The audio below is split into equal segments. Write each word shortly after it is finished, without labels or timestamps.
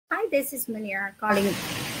Hi, this is Munira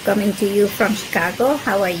coming to you from Chicago.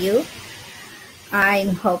 How are you? I'm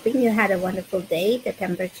hoping you had a wonderful day. The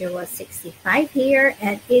temperature was 65 here,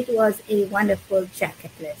 and it was a wonderful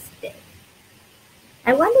jacketless day.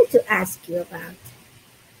 I wanted to ask you about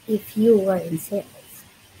if you were in sales.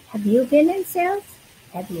 Have you been in sales?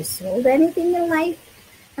 Have you sold anything in life?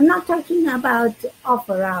 I'm not talking about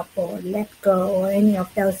offer up or let go or any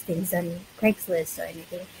of those things on Craigslist or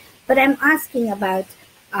anything, but I'm asking about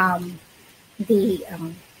um,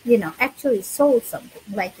 actually sold something,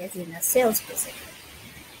 like as in a sales position.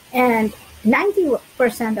 And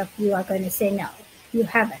 90% of you are going to say no, you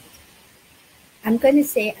haven't. I'm going to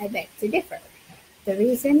say I beg to differ. The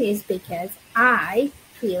reason is because I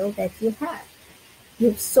feel that you have.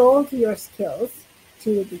 You've sold your skills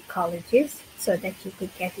to the colleges so that you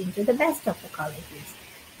could get into the best of the colleges.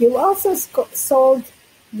 You also sold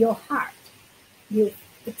your heart. You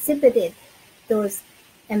exhibited those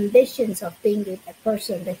ambitions of being with a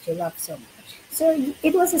person that you love so much. So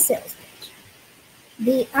it was a sales pitch.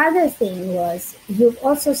 The other thing was you've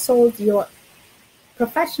also sold your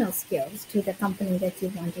professional skills to the company that you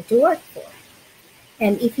wanted to work for.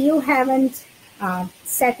 And if you haven't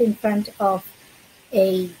sat in front of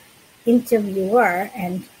a interviewer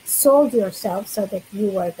and sold yourself so that you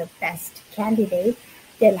were the best candidate,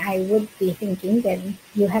 then I would be thinking that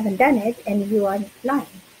you haven't done it and you are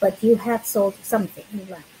lying, but you have sold something in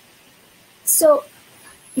life. So,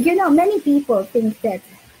 many people think that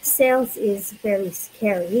sales is very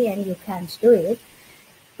scary and you can't do it.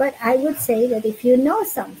 But I would say that if you know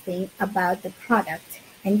something about the product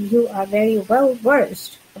and you are very well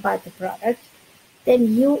versed about the product,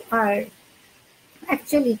 then you are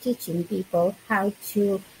actually teaching people how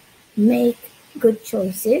to make good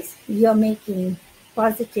choices. You're making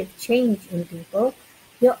positive change in people.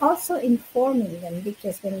 You're also informing them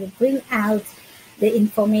because when you bring out the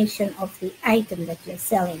information of the item that you're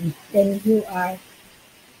selling, then you are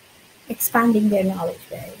expanding their knowledge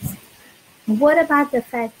base. What about the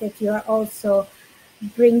fact that you're also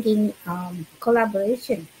bringing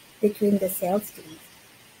collaboration between the sales teams?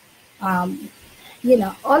 Um,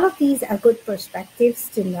 all of these are good perspectives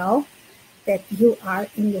to know that you are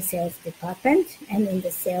in the sales department and in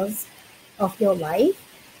the sales of your life.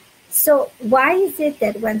 So why is it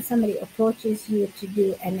that when somebody approaches you to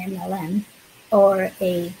do an MLM or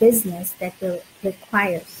a business that will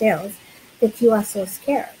require sales, that you are so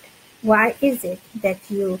scared? Why is it that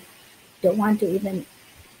you don't want to even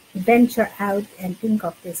venture out and think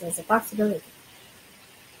of this as a possibility?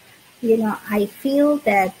 I feel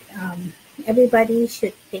that everybody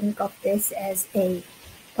should think of this as a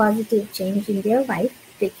positive change in their life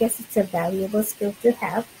because it's a valuable skill to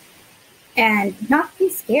have, and not be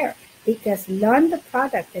scared because learn the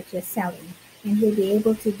product that you're selling and you'll be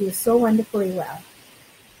able to do so wonderfully well.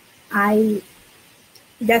 I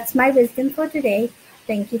That's my wisdom for today.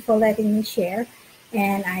 Thank you for letting me share,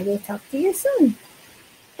 and I will talk to you soon.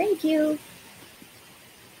 Thank you.